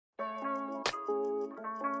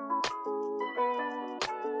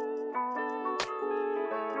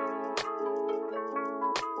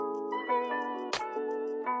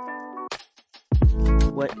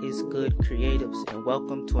What is good, creatives, and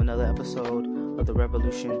welcome to another episode of the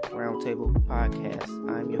Revolution Roundtable Podcast.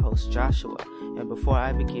 I'm your host, Joshua, and before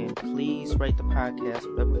I begin, please rate the podcast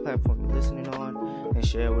whatever platform you're listening on and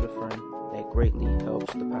share it with a friend. That greatly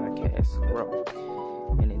helps the podcast grow.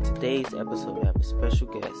 And in today's episode, I have a special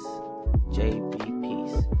guest, JB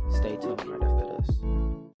Peace. Stay tuned right after this.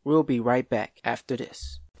 We'll be right back after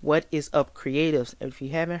this. What is up, creatives? If you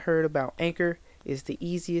haven't heard about Anchor, it's the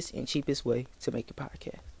easiest and cheapest way to make a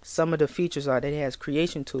podcast. Some of the features are that it has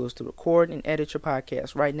creation tools to record and edit your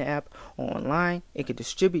podcast right in the app or online. It can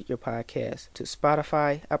distribute your podcast to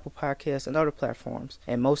Spotify, Apple Podcasts, and other platforms.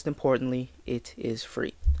 And most importantly, it is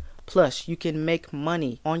free. Plus, you can make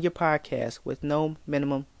money on your podcast with no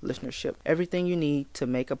minimum listenership. Everything you need to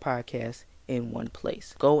make a podcast in one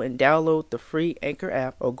place. Go and download the free Anchor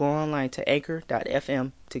app or go online to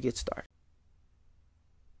anchor.fm to get started.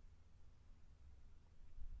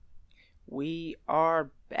 We are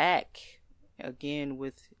back again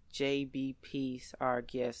with JB Peace, our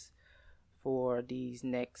guest for these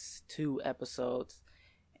next two episodes.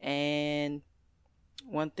 And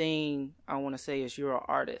one thing I want to say is you're an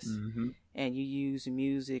artist, and you use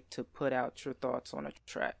music to put out your thoughts on a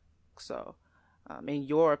track. So, in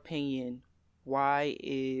your opinion, why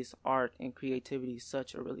is art and creativity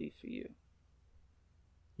such a relief for you?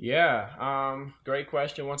 Yeah, great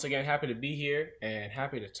question. Once again, happy to be here and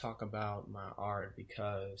happy to talk about my art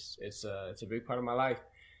because it's a big part of my life.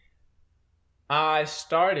 I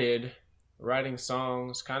started writing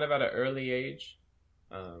songs kind of at an early age,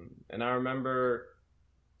 and I don't remember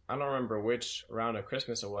which round of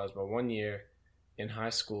Christmas it was, but one year in high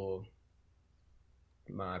school,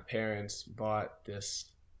 my parents bought this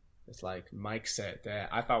like mic set that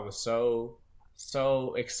I thought was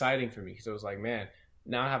so exciting for me because it was like, man,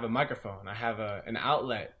 now I have a microphone, I have an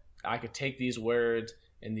outlet, I could take these words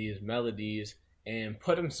and these melodies and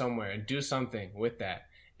put them somewhere and do something with that.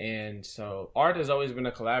 And so art has always been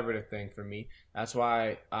a collaborative thing for me. That's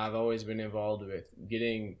why I've always been involved with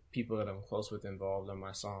getting people that I'm close with involved on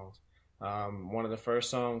my songs. One of the first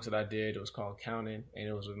songs that I did was called Counting, and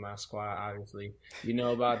it was with my squad, obviously. You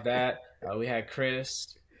know about that. We had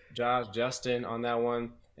Chris, Josh, Justin on that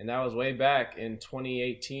one, and that was way back in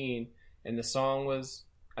 2018. And the song was,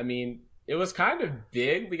 it was kind of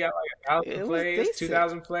big. We got like 1,000 plays,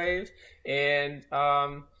 2,000 plays, and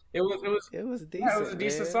it was decent. Yeah, it was a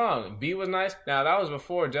decent song. Beat was nice. Now that was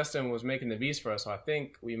before Justin was making the beats for us, so I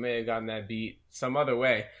think we may have gotten that beat some other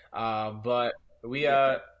way. But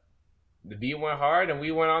the beat went hard, and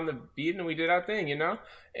we went on the beat, and we did our thing, you know.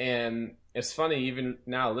 And it's funny even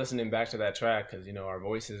now listening back to that track because our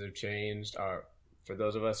voices have changed. For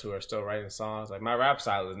those of us who are still writing songs, like my rap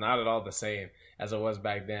style is not at all the same as it was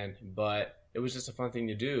back then, but it was just a fun thing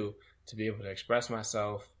to do to be able to express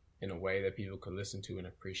myself in a way that people could listen to and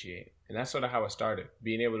appreciate. And that's sort of how it started,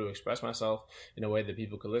 being able to express myself in a way that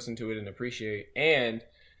people could listen to it and appreciate, and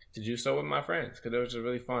to do so with my friends because it was just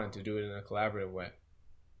really fun to do it in a collaborative way.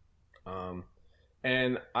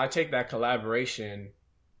 And I take that collaboration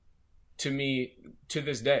to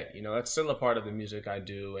this day. That's still a part of the music I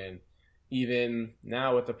do, and even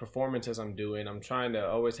now with the performances I'm doing, I'm trying to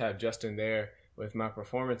always have Justin there with my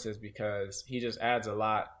performances because he just adds a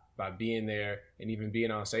lot by being there and even being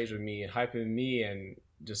on stage with me and hyping me and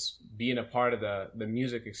just being a part of the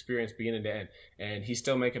music experience beginning to end. And he's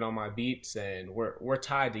still making all my beats, and we're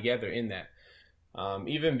tied together in that.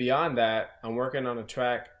 Even beyond that, I'm working on a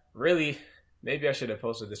track. Really, maybe I should have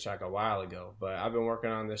posted this track a while ago, but I've been working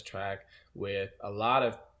on this track with a lot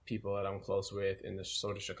of people that I'm close with in the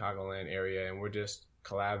sort of Chicagoland area, and we're just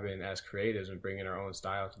collabing as creatives and bringing our own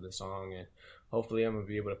style to the song, and hopefully I'm going to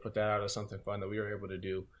be able to put that out as something fun that we were able to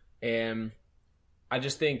do. And I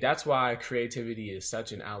just think that's why creativity is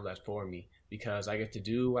such an outlet for me, because I get to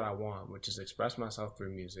do what I want, which is express myself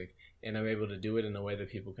through music, and I'm able to do it in a way that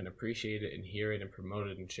people can appreciate it and hear it and promote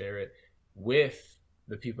it and share it with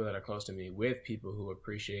the people that are close to me, with people who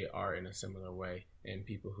appreciate art in a similar way and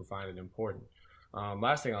people who find it important.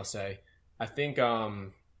 Last thing I'll say, I think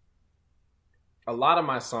a lot of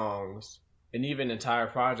my songs and even entire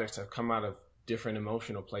projects have come out of different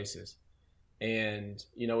emotional places. And,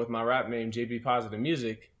 with my rap name, JB Positive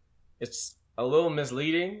Music, it's a little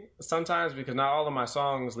misleading sometimes because not all of my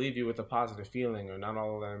songs leave you with a positive feeling, or not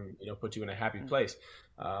all of them, put you in a happy place.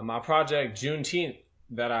 My project, Juneteenth,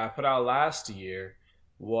 that I put out last year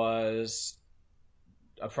was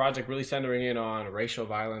a project really centering in on racial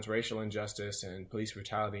violence, racial injustice, and police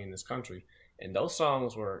brutality in this country. And those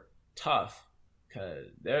songs were tough because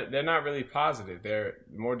they're not really positive. They're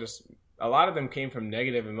more just, a lot of them came from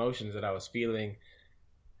negative emotions that I was feeling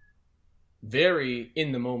very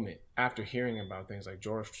in the moment after hearing about things like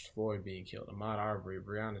George Floyd being killed, Ahmaud Arbery,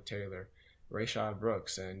 Breonna Taylor, Rayshard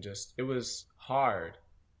Brooks, and just it was hard.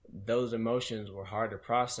 Those emotions were hard to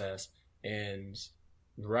process, and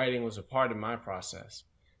writing was a part of my process.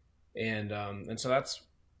 And so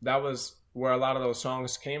that was where a lot of those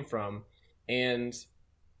songs came from, and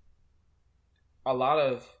a lot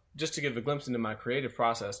of just to give a glimpse into my creative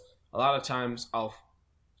process. A lot of times I'll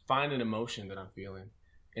find an emotion that I'm feeling,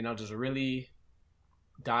 and I'll just really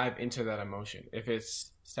dive into that emotion. If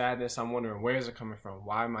it's sadness, I'm wondering where is it coming from?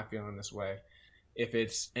 Why am I feeling this way? If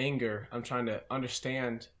it's anger, I'm trying to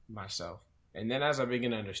understand myself. And then as I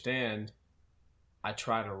begin to understand, I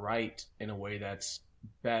try to write in a way that's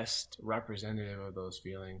best representative of those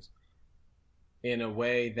feelings in a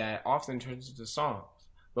way that often turns into songs.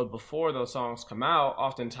 But before those songs come out,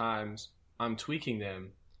 oftentimes I'm tweaking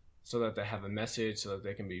them so that they have a message, so that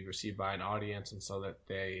they can be received by an audience, and so that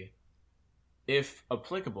they, if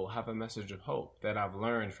applicable, have a message of hope that I've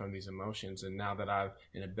learned from these emotions. And now that I'm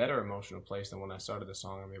in a better emotional place than when I started the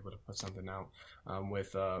song, I'm able to put something out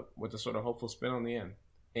with a sort of hopeful spin on the end.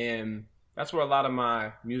 And that's where a lot of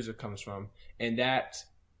my music comes from, and that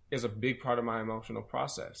is a big part of my emotional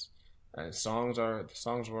process. And songs were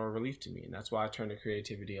a relief to me, and that's why I turn to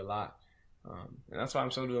creativity a lot, and that's why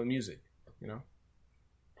I'm still doing music. You know.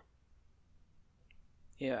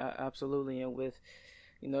 Yeah, absolutely. And with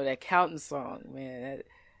that counting song, man,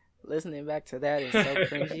 listening back to that is so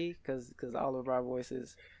cringy because all of our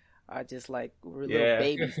voices are just like we're little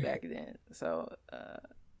babies back then. So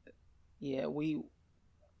yeah,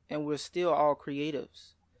 we're still all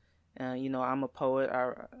creatives. I'm a poet.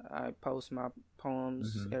 I post my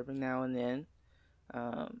poems every now and then.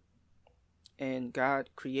 And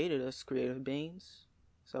God created us creative beings.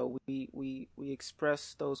 So we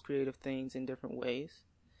express those creative things in different ways.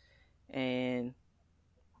 And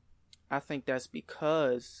I think that's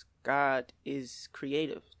because God is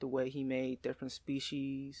creative. The way he made different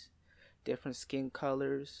species, different skin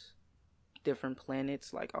colors, different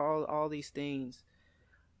planets, like all these things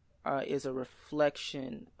is a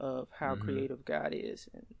reflection of how creative God is,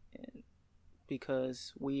 and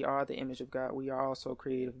because we are the image of God, we are also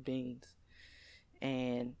creative beings,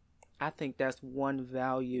 and I think that's one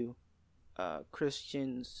value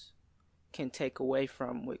Christians can take away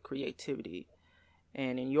from with creativity.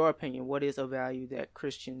 And in your opinion, what is a value that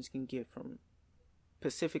Christians can get from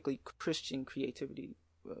specifically Christian creativity?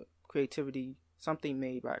 Creativity, something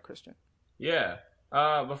made by a Christian. Yeah.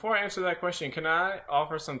 Before I answer that question, can I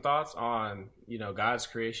offer some thoughts on God's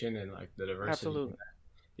creation and like the diversity? Absolutely.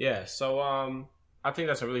 Yeah. So I think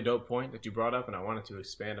that's a really dope point that you brought up, and I wanted to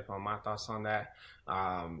expand upon my thoughts on that.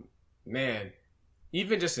 Man,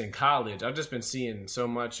 even just in college, I've just been seeing so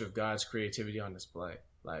much of God's creativity on display.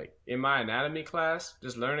 Like in my anatomy class,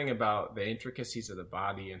 just learning about the intricacies of the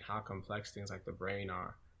body and how complex things like the brain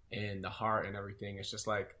are and the heart and everything. It's just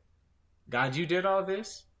like, God, you did all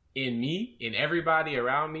this in me, in everybody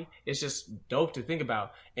around me. It's just dope to think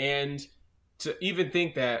about. And to even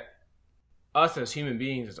think that us as human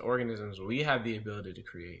beings, as organisms, we have the ability to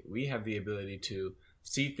create. We have the ability to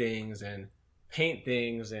see things and paint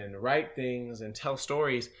things and write things and tell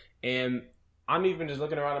stories. And I'm even just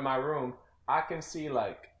looking around in my room, I can see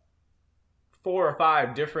like 4 or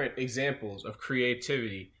 5 different examples of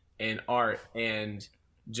creativity and art and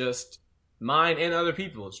just mine and other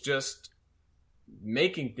people's, just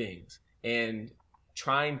making things and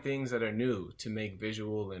trying things that are new to make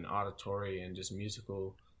visual and auditory and just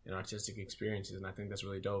musical and artistic experiences. And I think that's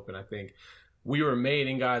really dope. And I think we were made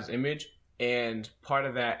in God's image, and part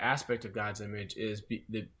of that aspect of God's image is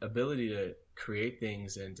the ability to create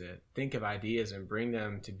things and to think of ideas and bring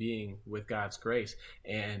them to being with God's grace.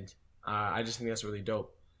 And I just think that's really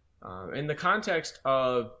dope. In the context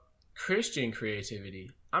of Christian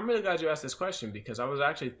creativity, I'm really glad you asked this question because I was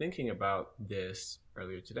actually thinking about this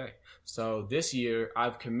earlier today. So this year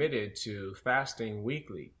I've committed to fasting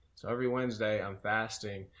weekly. So every Wednesday I'm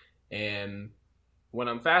fasting, and when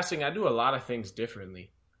I'm fasting, I do a lot of things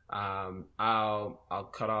differently. I'll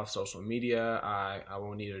cut off social media. I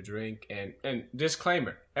won't eat or drink. And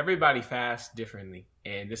disclaimer: everybody fasts differently,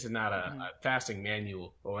 and this is not a fasting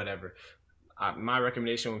manual or whatever. My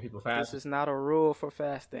recommendation when people fast. This is not a rule for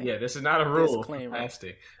fasting. Yeah, this is not a rule for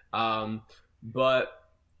fasting. But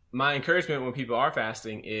my encouragement when people are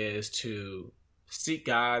fasting is to seek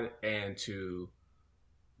God and to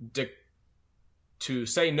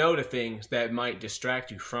say no to things that might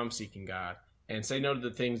distract you from seeking God, and say no to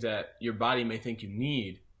the things that your body may think you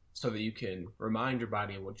need, so that you can remind your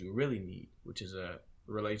body of what you really need, which is a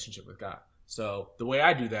relationship with God. So the way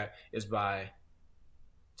I do that is by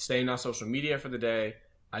staying on social media for the day,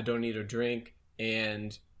 I don't eat or drink,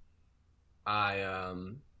 and I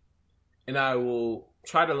will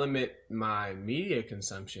try to limit my media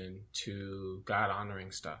consumption to God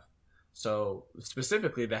honoring stuff. So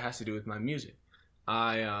specifically, that has to do with my music.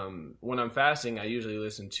 When I'm fasting, I usually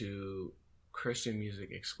listen to Christian music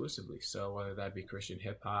exclusively. So whether that be Christian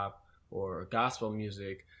hip hop or gospel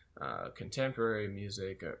music, contemporary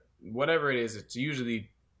music, or whatever it is, it's usually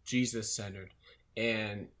Jesus centered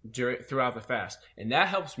and throughout the fast. And that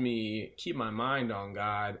helps me keep my mind on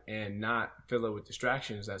God and not fill it with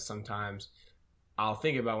distractions that sometimes I'll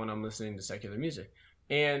think about when I'm listening to secular music.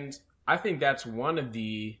 And I think that's one of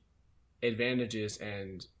the advantages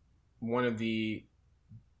and one of the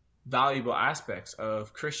valuable aspects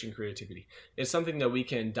of Christian creativity. It's something that we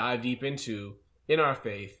can dive deep into in our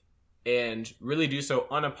faith and really do so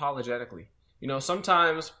unapologetically. You know,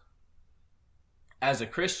 sometimes as a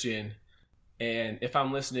Christian, and if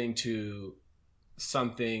I'm listening to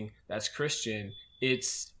something that's Christian,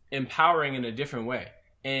 it's empowering in a different way.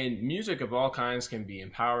 And music of all kinds can be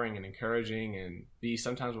empowering and encouraging and be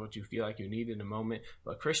sometimes what you feel like you need in a moment.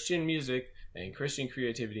 But Christian music and Christian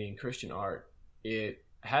creativity and Christian art, it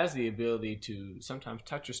has the ability to sometimes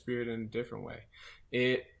touch your spirit in a different way.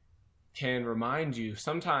 It can remind you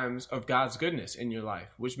sometimes of God's goodness in your life,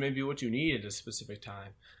 which may be what you need at a specific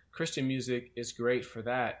time. Christian music is great for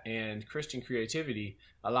that, and Christian creativity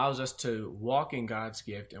allows us to walk in God's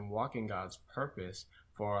gift and walk in God's purpose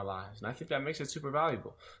for our lives. And I think that makes it super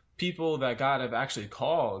valuable. People that God have actually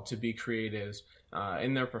called to be creatives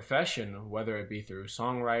in their profession, whether it be through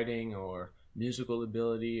songwriting or musical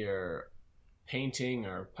ability or painting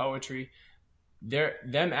or poetry,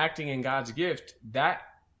 them acting in God's gift, that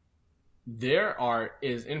their art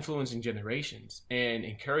is influencing generations and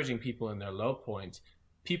encouraging people in their low points,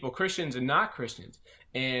 people, Christians and not Christians,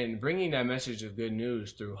 and bringing that message of good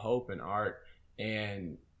news through hope and art.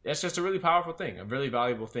 And that's just a really powerful thing, a really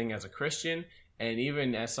valuable thing as a Christian, and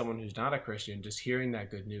even as someone who's not a Christian, just hearing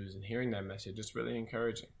that good news and hearing that message is really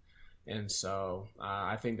encouraging. And so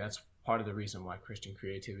I think that's part of the reason why Christian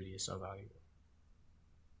creativity is so valuable.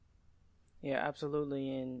 Yeah,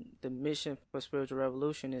 absolutely. And the mission for Spiritual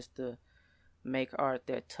Revolution is to make art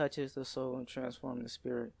that touches the soul and transform the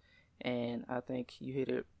spirit. And I think you hit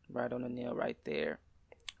it right on the nail right there.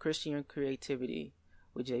 Christian creativity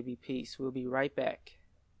with JB Peace. We'll be right back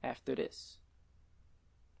after this.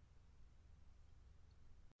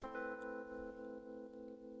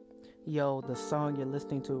 Yo, the song you're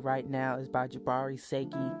listening to right now is by Jabari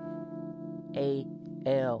Seki.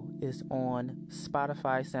 AL is on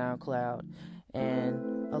Spotify, SoundCloud,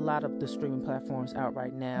 and a lot of the streaming platforms out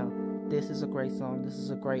right now. This is a great song. This is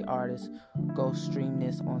a great artist. Go stream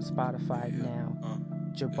this on Spotify now.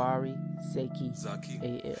 Jabari Seki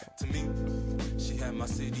AL. To me, she had my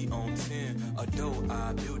city on 10. A doe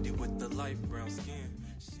eye beauty with the light brown skin.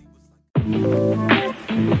 She was like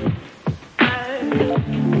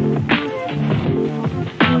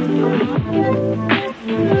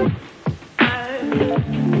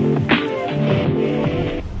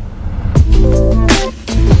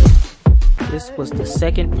This was the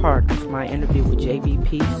second part of my interview with JB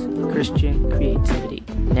Peace, Christian creativity.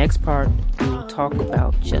 Next part, we will talk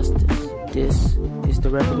about justice. This is the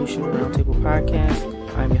Revolution Roundtable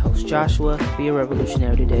Podcast. I'm your host Joshua. Be a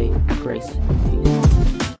revolutionary today. Grace and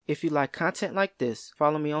peace. If you like content like this,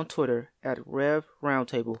 follow me on Twitter at Rev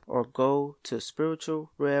Roundtable or go to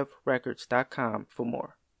spiritualrevrecords.com for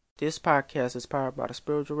more. This podcast is powered by the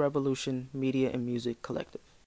Spiritual Revolution Media and Music Collective.